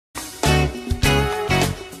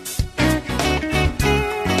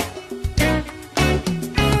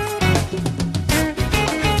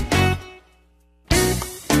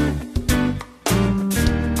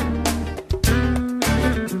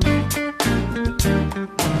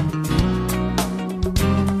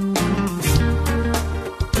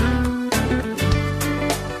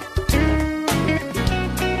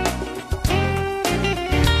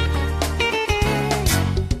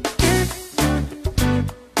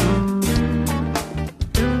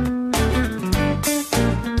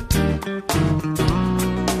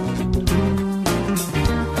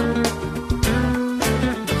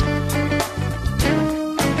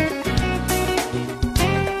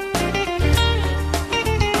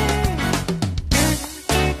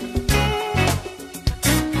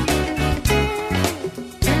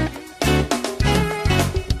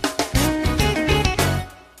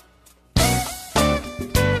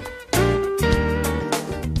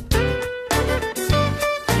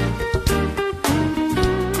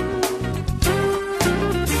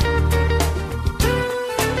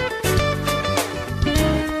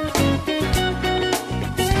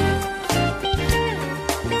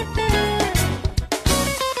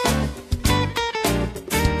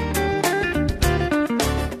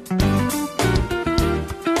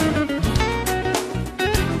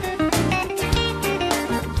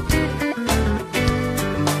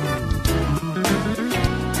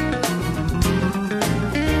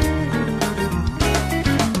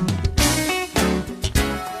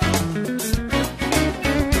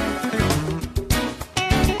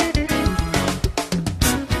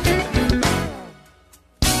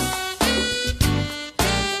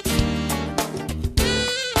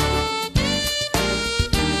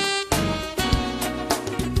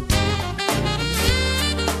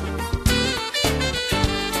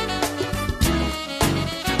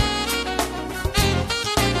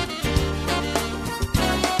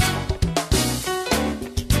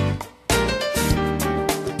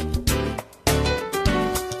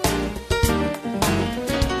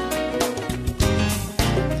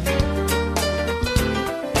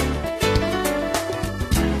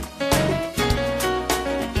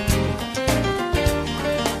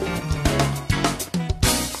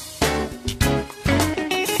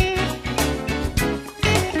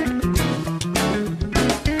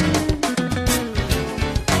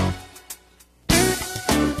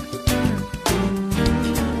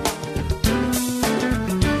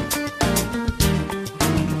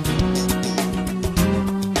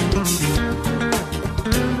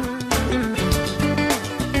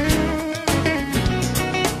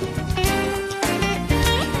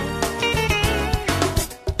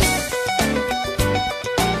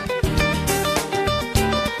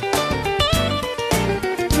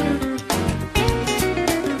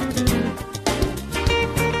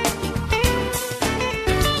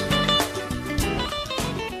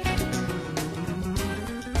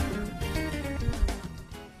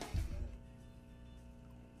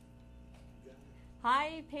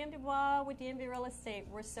VoxWav with DMV Real Estate.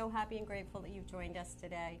 We're so happy and grateful that you've joined us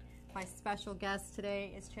today. My special guest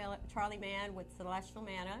today is Charlie Mann with Celestial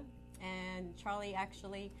Manna, and Charlie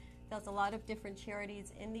actually does a lot of different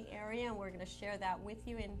charities in the area, and we're going to share that with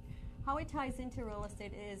you. And how it ties into real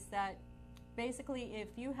estate is that basically if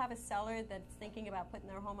you have a seller that's thinking about putting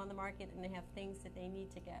their home on the market and they have things that they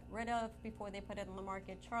need to get rid of before they put it on the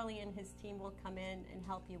market, Charlie and his team will come in and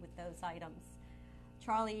help you with those items.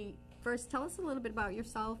 Charlie, first tell us a little bit about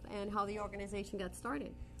yourself and how the organization got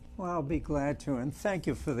started. Well, I'll be glad to, and thank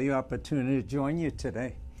you for the opportunity to join you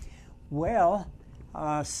today. Well,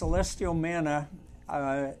 Celestial Manna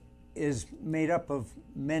is made up of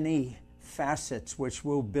many facets, which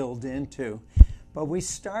we'll build into. But we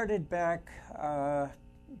started back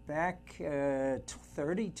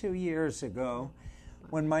 32 years ago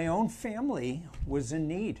when my own family was in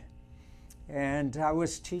need. And I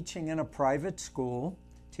was teaching in a private school,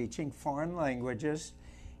 teaching foreign languages,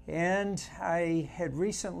 and I had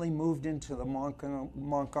recently moved into the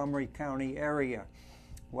Montgomery County area.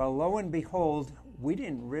 Well, lo and behold, we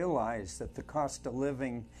didn't realize that the cost of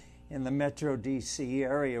living in the Metro DC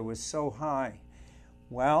area was so high.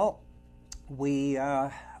 Well, we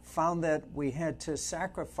found that we had to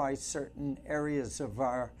sacrifice certain areas of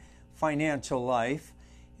our financial life,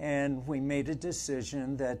 and we made a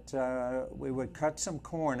decision that we would cut some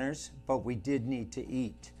corners, but we did need to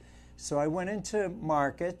eat. So I went into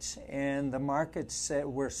markets, and the markets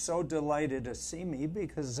were so delighted to see me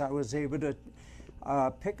because I was able to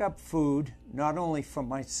pick up food not only for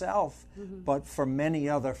myself, but for many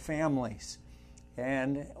other families.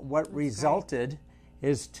 And what resulted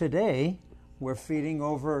is today we're feeding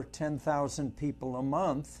over 10,000 people a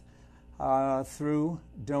month through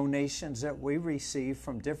donations that we receive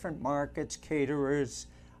from different markets, caterers,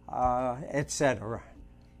 etc.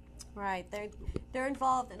 Right. They're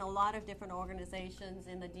involved in a lot of different organizations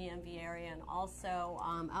in the DMV area and also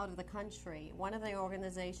out of the country. One of the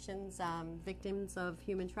organizations, Victims of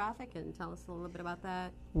Human Trafficking. Tell us a little bit about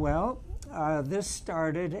that. Well, this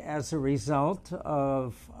started as a result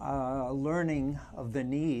of learning of the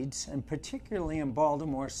needs, and particularly in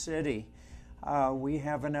Baltimore City. We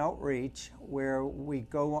have an outreach where we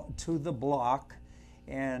go to the block,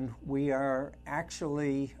 and we are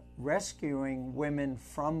actually rescuing women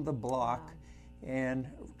from the block and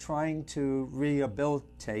trying to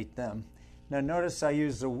rehabilitate them. Now notice I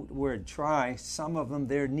use the word try. Some of them,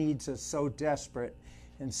 their needs are so desperate,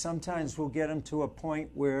 and sometimes we'll get them to a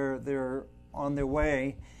point where they're on their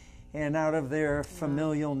way, and out of their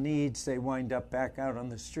familial needs they wind up back out on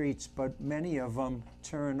the streets. But many of them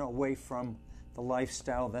turn away from the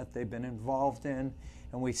lifestyle that they've been involved in,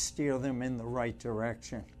 and we steer them in the right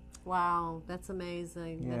direction. Wow, that's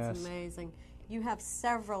amazing. Yes. That's amazing. You have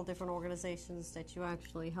several different organizations that you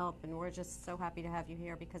actually help, and we're just so happy to have you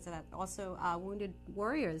here because of that. Also, Wounded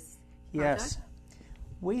Warriors Project. Yes.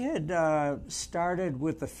 We had started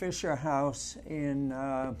with the Fisher House in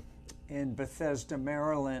Bethesda,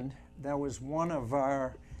 Maryland. That was one of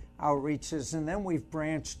our outreaches, and then we've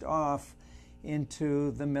branched off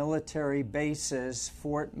into the military bases,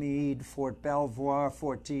 Fort Meade, Fort Belvoir,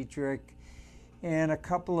 Fort Detrick, and a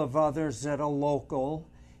couple of others that are local.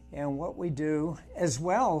 And what we do as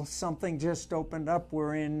well, something just opened up.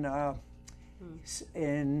 We're in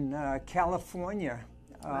California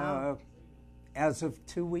as of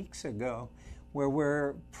 2 weeks ago, where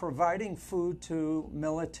we're providing food to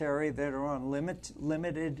military that are on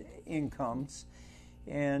limited incomes.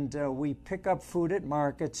 And we pick up food at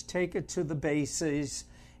markets, take it to the bases,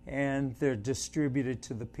 and they're distributed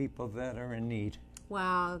to the people that are in need.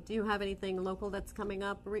 Wow. Do you have anything local that's coming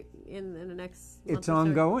up in the next month? It's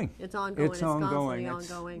ongoing. It's ongoing. It's ongoing.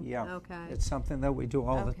 Ongoing. Yeah. Okay. It's something that we do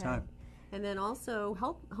all the time. And then also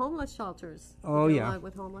homeless shelters. Oh, you do yeah. a lot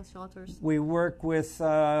with homeless shelters. We work with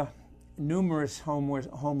numerous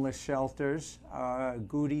homeless shelters.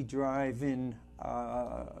 Goody Drive in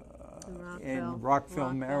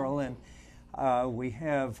Rockville, Maryland. We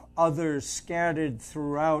have others scattered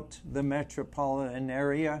throughout the metropolitan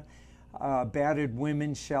area. Battered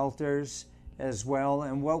women's shelters as well.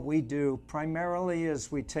 And what we do primarily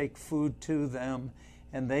is we take food to them,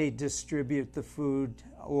 and they distribute the food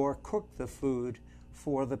or cook the food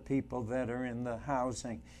for the people that are in the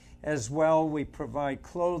housing. As well, we provide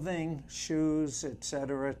clothing, shoes,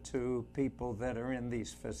 etc. to people that are in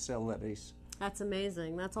these facilities. That's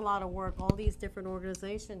amazing. That's a lot of work. All these different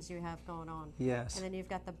organizations you have going on. Yes. And then you've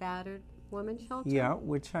got the battered women's shelter? Yeah,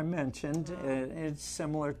 which I mentioned. It's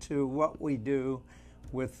similar to what we do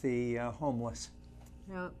with the homeless.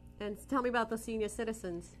 Yeah. And tell me about the senior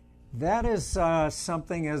citizens. That is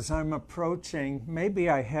something as I'm approaching, maybe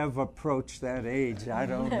I have approached that age, I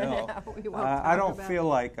don't know. No, we won't I don't talk feel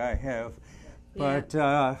like I have. But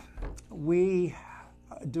we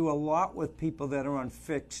do a lot with people that are on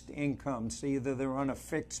fixed incomes. Either they're on a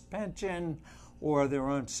fixed pension or they're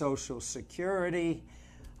on Social Security.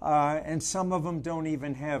 And some of them don't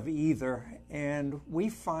even have either. And we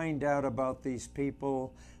find out about these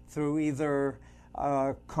people through either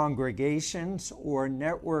congregations or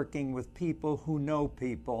networking with people who know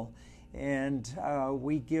people. And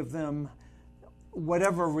we give them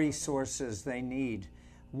whatever resources they need.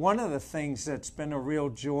 One of the things that's been a real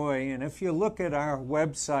joy, and if you look at our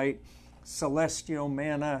website,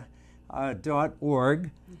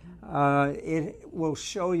 celestialmanna.org, it will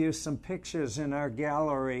show you some pictures in our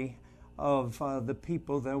gallery of the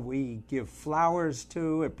people that we give flowers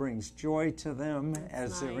to. It brings joy to them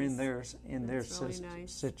as they're in their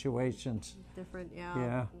situations. Different,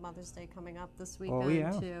 Yeah. Mother's Day coming up this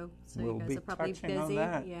weekend too. So We'll you guys be are probably touching on busy.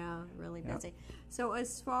 that. Yeah, really busy. So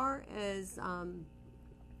as far as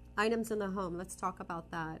items in the home, let's talk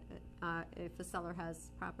about that. If a seller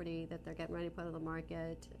has property that they're getting ready to put on the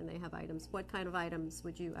market and they have items, what kind of items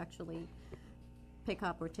would you actually pick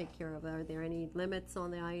up or take care of? Are there any limits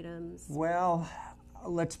on the items? Well,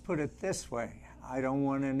 let's put it this way. I don't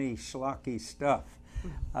want any schlocky stuff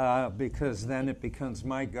because then it becomes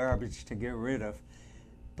my garbage to get rid of.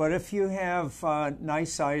 But if you have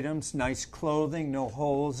nice items, nice clothing, no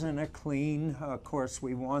holes in it, clean, of course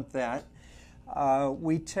we want that.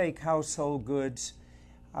 We take household goods.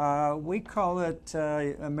 We call it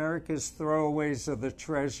America's throwaways are the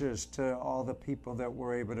treasures to all the people that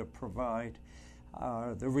we're able to provide.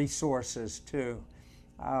 The resources too.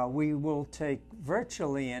 We will take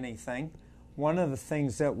virtually anything. One of the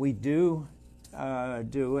things that we do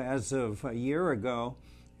as of a year ago,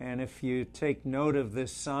 and if you take note of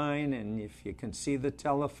this sign and if you can see the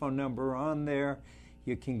telephone number on there,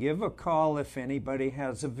 you can give a call if anybody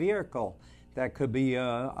has a vehicle. That could be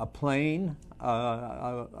a plane,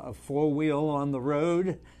 a four-wheel on the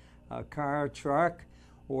road, a car, truck,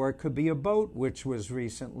 or it could be a boat, which was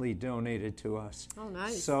recently donated to us. Oh,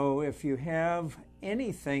 nice. So if you have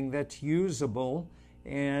anything that's usable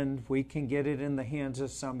and we can get it in the hands of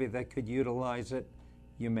somebody that could utilize it,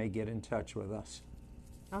 you may get in touch with us.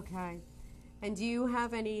 Okay. And do you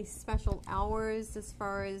have any special hours as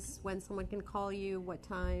far as when someone can call you, what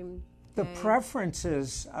time? The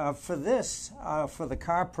preferences for this, for the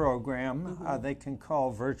car program, they can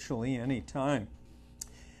call virtually any time.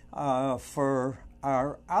 For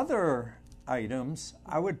our other items,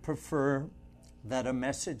 I would prefer that a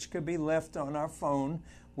message could be left on our phone,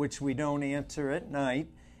 which we don't answer at night,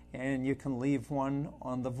 and you can leave one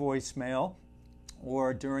on the voicemail,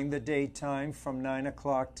 or during the daytime from 9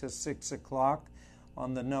 o'clock to 6 o'clock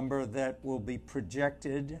on the number that will be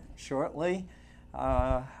projected shortly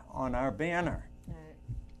on our banner.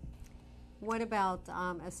 What about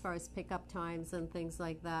as far as pickup times and things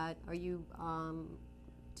like that? Are you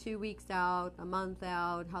 2 weeks out, a month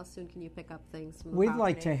out? How soon can you pick up things from the We'd property?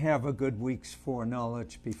 like to have a good week's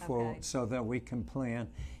foreknowledge before, Okay. so that we can plan.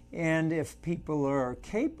 And if people are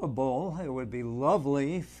capable, it would be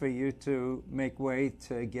lovely for you to make way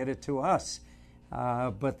to get it to us.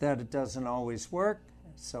 But that it doesn't always work,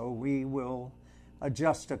 so we will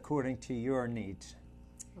adjust according to your needs.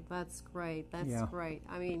 Well, that's great. That's Yeah. great.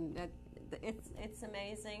 I mean, it's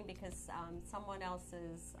amazing because someone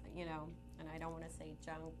else's, and I don't want to say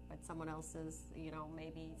junk, but someone else's,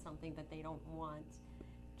 maybe something that they don't want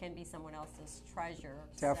can be someone else's treasure.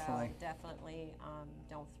 Definitely. So definitely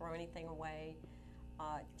don't throw anything away.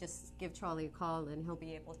 Just give Charlie a call and he'll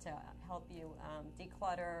be able to help you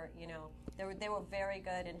declutter. They were very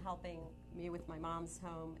good in helping me with my mom's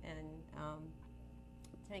home and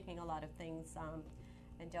taking a lot of things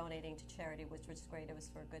and donating to charity, which was great. It was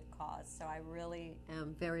for a good cause. So I really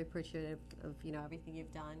am very appreciative of everything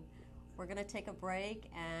you've done. We're going to take a break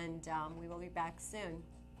and we will be back soon.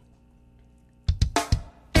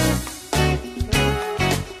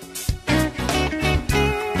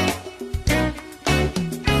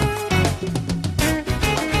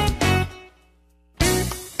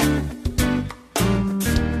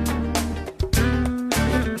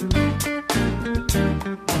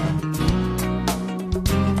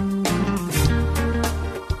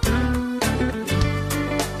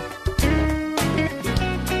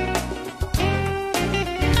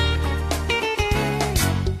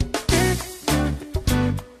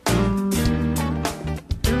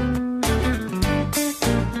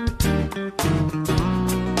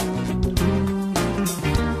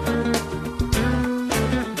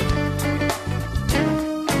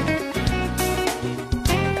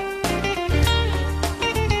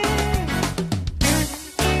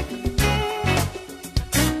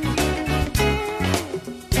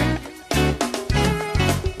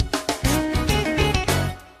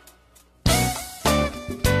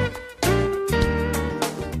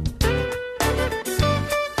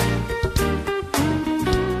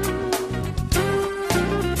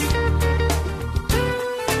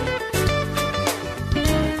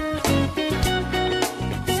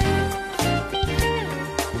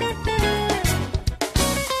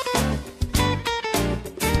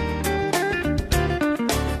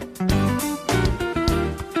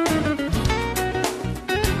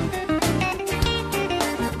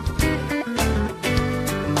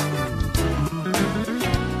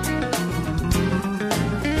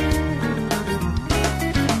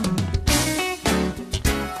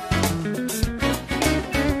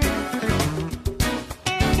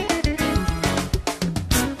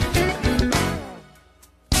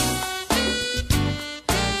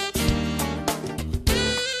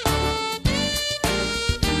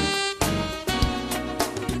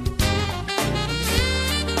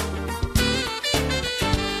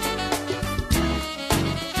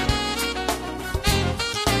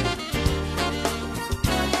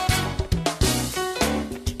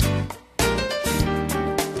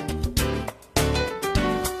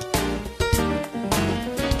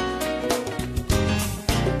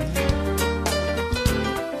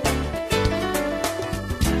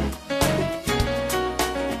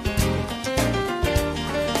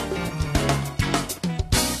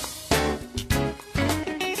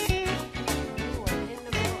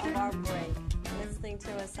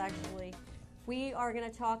 actually. We are going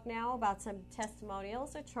to talk now about some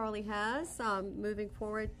testimonials that Charlie has. Moving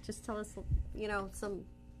forward, just tell us, some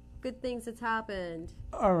good things that's happened.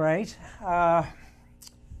 All right.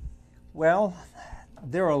 Well,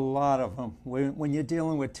 there are a lot of them. When you're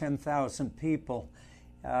dealing with 10,000 people,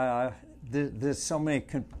 there's so many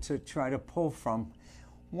to try to pull from.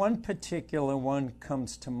 One particular one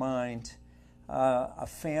comes to mind. A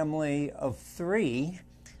family of 3,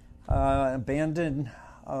 abandoned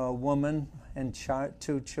woman and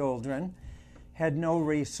 2 children, had no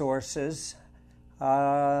resources.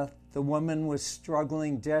 The woman was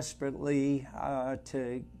struggling desperately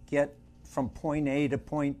to get from point A to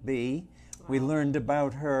point B. Wow. We learned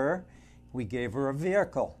about her. We gave her a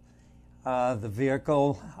vehicle. The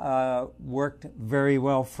vehicle worked very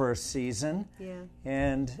well for a season,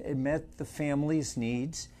 and it met the family's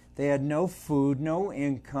needs. They had no food, no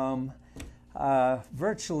income,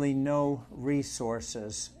 virtually no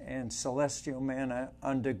resources, and Celestial Manna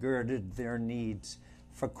undergirded their needs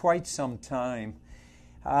for quite some time.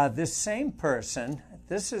 This same person,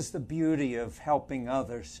 this is the beauty of helping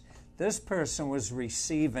others. This person was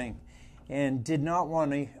receiving and did not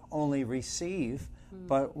want to only receive,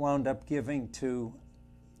 but wound up giving to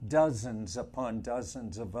dozens upon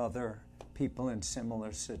dozens of other people in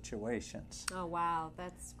similar situations. Oh, wow.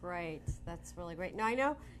 That's great. That's really great. Now, I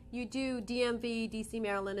know you do DMV, D.C.,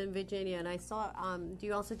 Maryland, and Virginia, and I saw, do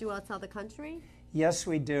you also do outside the country? Yes,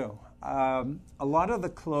 we do. A lot of the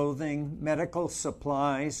clothing, medical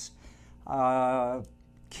supplies,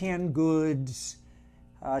 canned goods,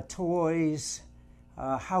 toys,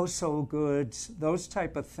 household goods, those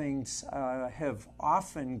type of things have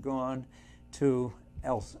often gone to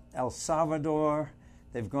El Salvador.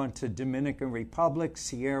 They've gone to Dominican Republic,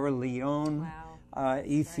 Sierra Leone,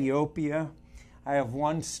 Ethiopia. I have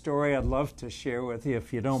one story I'd love to share with you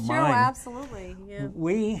if you don't mind. Sure, absolutely. Yeah.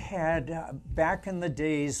 We had, back in the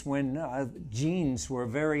days when jeans were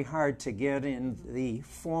very hard to get in the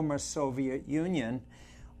former Soviet Union,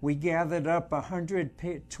 we gathered up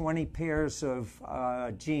 120 pairs of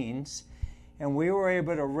jeans, and we were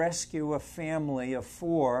able to rescue a family of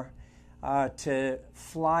 4 to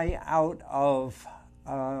fly out of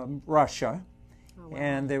Russia. Oh, wow.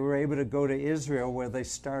 And they were able to go to Israel, where they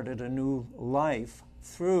started a new life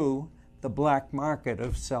through the black market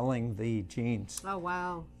of selling the jeans. Oh,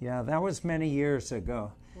 wow. Yeah, that was many years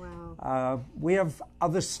ago. Wow. We have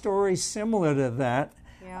other stories similar to that.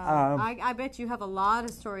 Yeah, I bet you have a lot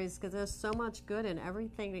of stories, because there's so much good in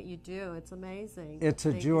everything that you do. It's amazing. It's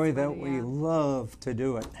a joy that we love to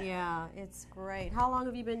do it. Yeah, it's great. How long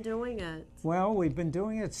have you been doing it? Well, we've been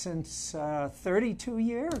doing it since 32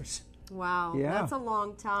 years. Wow, that's a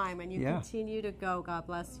long time, and you continue to go. God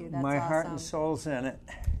bless you. That's My awesome. heart and soul's in it.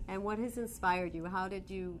 And what has inspired you? How did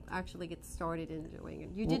you actually get started in doing it?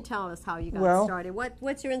 You did tell us how you got started.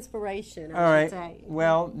 What's your inspiration? I should say.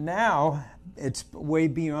 Well, now it's way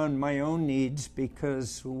beyond my own needs,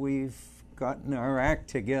 because we've gotten our act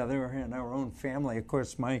together in our own family. Of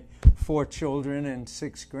course, my 4 children and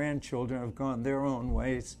 6 grandchildren have gone their own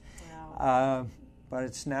ways. Wow. But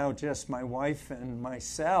it's now just my wife and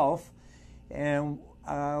myself. And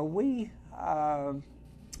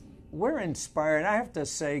we're inspired. I have to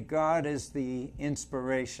say, God is the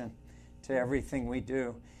inspiration to everything we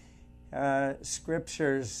do.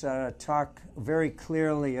 Scriptures talk very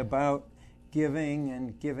clearly about giving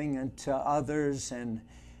and giving unto others, and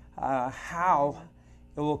how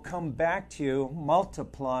it will come back to you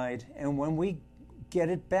multiplied. And when we get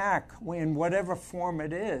it back, in whatever form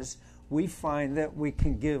it is, we find that we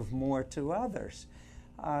can give more to others.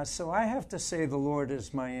 So I have to say the Lord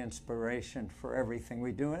is my inspiration for everything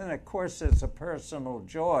we do. And of course, it's a personal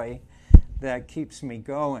joy that keeps me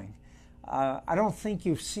going. I don't think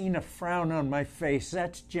you've seen a frown on my face.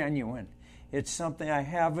 That's genuine. It's something, I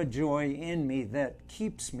have a joy in me that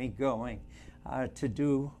keeps me going to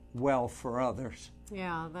do well for others.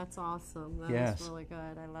 Yeah, that's awesome. That's really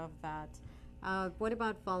good. I love that. What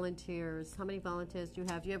about volunteers? How many volunteers do you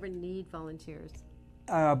have? Do you ever need volunteers?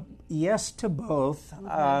 Yes to both.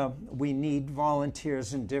 We need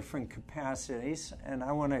volunteers in different capacities, and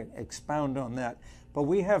I want to expound on that. But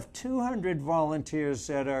we have 200 volunteers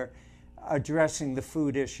that are addressing the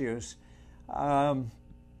food issues.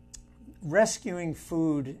 Rescuing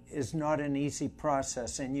food is not an easy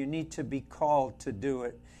process, and you need to be called to do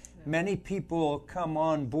it. Many people come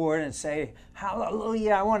on board and say,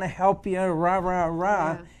 hallelujah, I want to help you, rah, rah,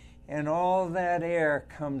 rah. Yeah. And all that air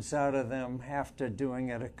comes out of them after doing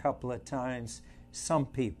it a couple of times, some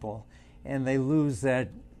people, and they lose that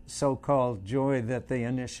so-called joy that they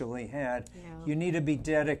initially had. Yeah. You need to be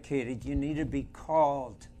dedicated. You need to be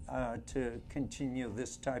called to continue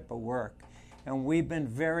this type of work. And we've been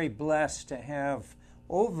very blessed to have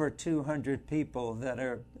over 200 people that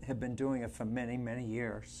have been doing it for many, many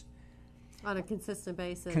years. On a consistent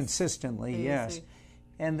basis. Consistently, yes.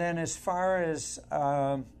 And then as far as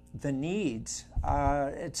the needs,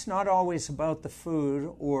 it's not always about the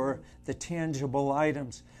food or the tangible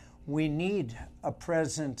items. We need a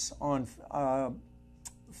presence on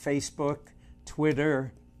Facebook,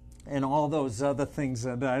 Twitter, and all those other things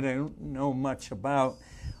that I don't know much about.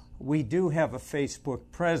 We do have a Facebook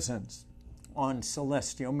presence on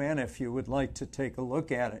Celestial Manna if you would like to take a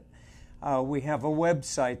look at it. We have a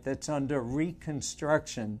website that's under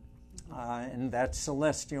reconstruction, and that's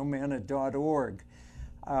celestialmanna.org.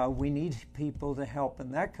 We need people to help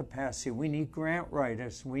in that capacity. We need grant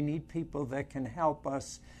writers. We need people that can help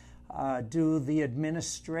us do the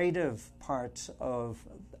administrative parts of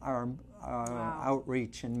our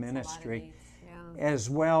outreach and ministry. As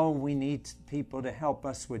well, we need people to help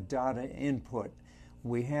us with data input.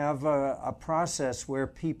 We have a process where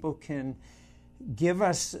people can give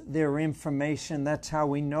us their information. That's how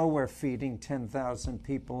we know we're feeding 10,000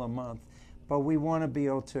 people a month. But we want to be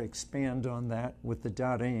able to expand on that with the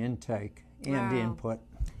data intake and input.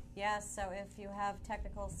 Yes, so if you have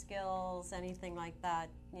technical skills, anything like that,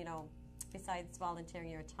 you know, besides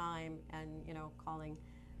volunteering your time and, you know, calling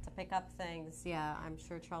to pick up things, yeah, I'm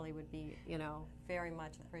sure Charlie would be, you know, very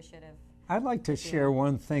much appreciative. I'd like to share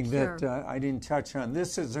one thing that I didn't touch on.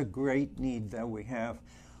 This is a great need that we have.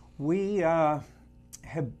 We have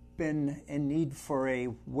been in need for a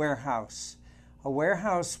warehouse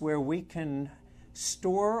where we can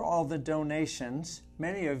store all the donations.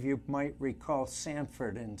 Many of you might recall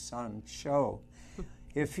Sanford and Son show.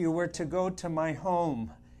 If you were to go to my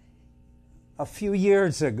home a few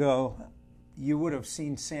years ago, you would have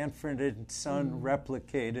seen Sanford and Son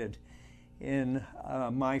replicated in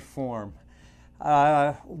my form.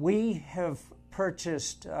 We have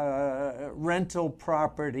purchased rental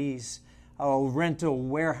properties, rental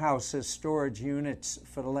warehouses, storage units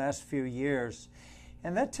for the last few years.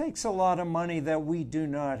 And that takes a lot of money that we do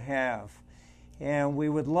not have. And we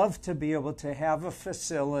would love to be able to have a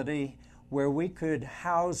facility where we could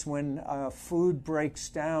house when food breaks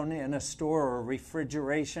down in a store or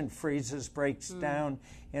refrigeration freezes breaks down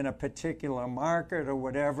in a particular market or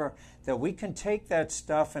whatever, that we can take that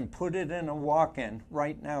stuff and put it in a walk-in.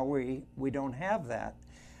 Right now we don't have that.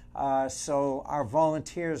 So our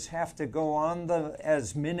volunteers have to go on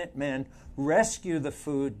as Minutemen, rescue the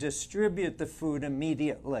food, distribute the food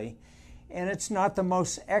immediately. And it's not the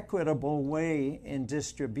most equitable way in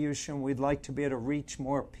distribution. We'd like to be able to reach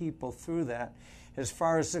more people through that. As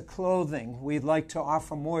far as the clothing, we'd like to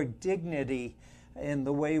offer more dignity in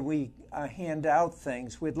the way we hand out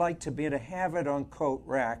things. We'd like to be able to have it on coat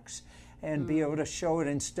racks and be able to show it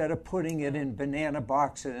instead of putting it in banana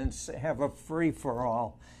boxes and have a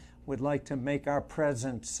free-for-all. We'd like to make our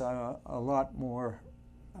presence a lot more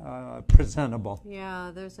presentable.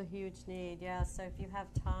 Yeah, there's a huge need. Yeah, so if you have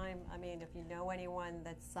time, I mean, if you know anyone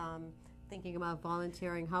that's thinking about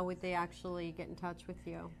volunteering, how would they actually get in touch with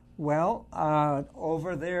you? Well,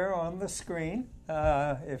 over there on the screen,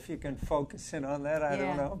 if you can focus in on that, I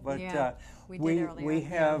don't know. But we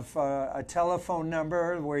have a telephone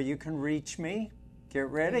number where you can reach me. Get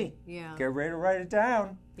ready. Yeah. Get ready to write it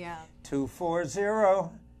down. Yeah.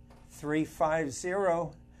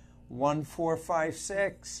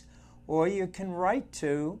 240-350-1456. Or you can write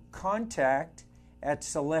to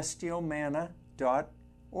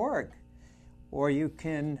contact@celestialmanna.org. Or you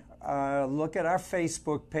can look at our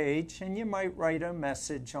Facebook page, and you might write a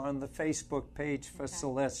message on the Facebook page for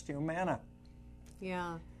Celestial Manna.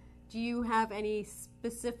 Yeah. Do you have any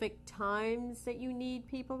specific times that you need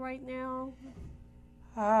people right now?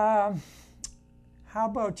 How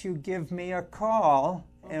about you give me a call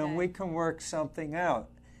and we can work something out.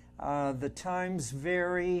 The times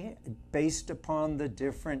vary based upon the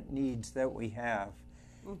different needs that we have.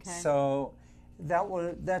 Okay. So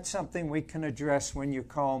that's something we can address when you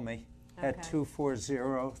call me at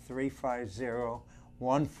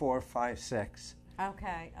 240-350-1456.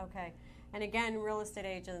 Okay. And again, real estate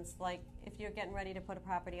agents, like if you're getting ready to put a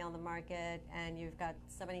property on the market and you've got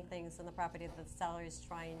so many things in the property that the seller is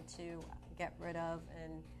trying to get rid of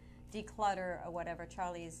and declutter or whatever,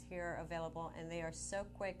 Charlie is here available, and they are so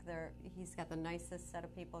quick. He's got the nicest set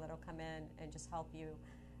of people that will come in and just help you.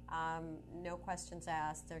 No questions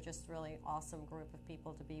asked. They're just really awesome group of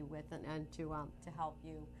people to be with and to help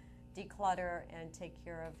you declutter and take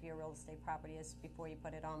care of your real estate properties before you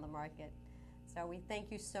put it on the market. So we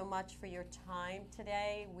thank you so much for your time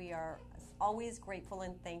today. We are always grateful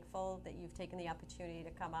and thankful that you've taken the opportunity to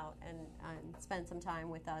come out and spend some time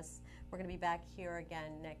with us. We're going to be back here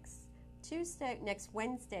again next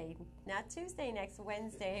Wednesday, not Tuesday, next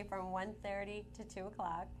Wednesday from 1:30 to 2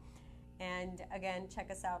 o'clock. And again, check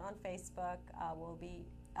us out on Facebook. We'll be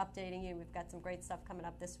updating you. We've got some great stuff coming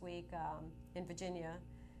up this week in Virginia.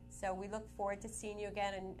 So we look forward to seeing you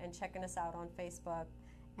again and checking us out on Facebook.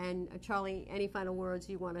 And Charlie, any final words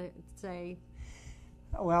you want to say?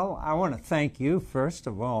 Well, I want to thank you, first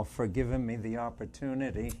of all, for giving me the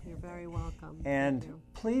opportunity. You're very welcome. And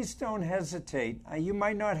please don't hesitate. You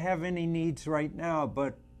might not have any needs right now,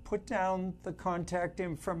 but put down the contact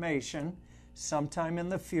information. Sometime in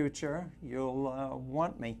the future, you'll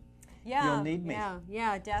want me. Yeah, you'll need me.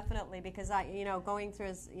 Yeah, definitely. Because going through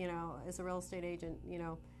as a real estate agent,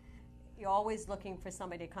 you're always looking for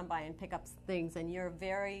somebody to come by and pick up things, and you're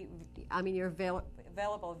available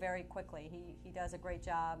very quickly. He does a great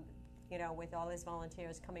job, with all his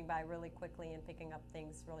volunteers coming by really quickly and picking up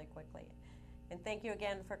things really quickly. And thank you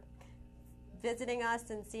again for visiting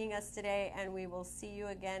us and seeing us today, and we will see you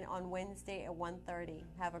again on Wednesday at 1:30.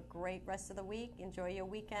 Have a great rest of the week. Enjoy your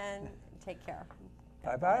weekend. Take care.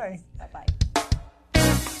 Bye-bye. Bye-bye.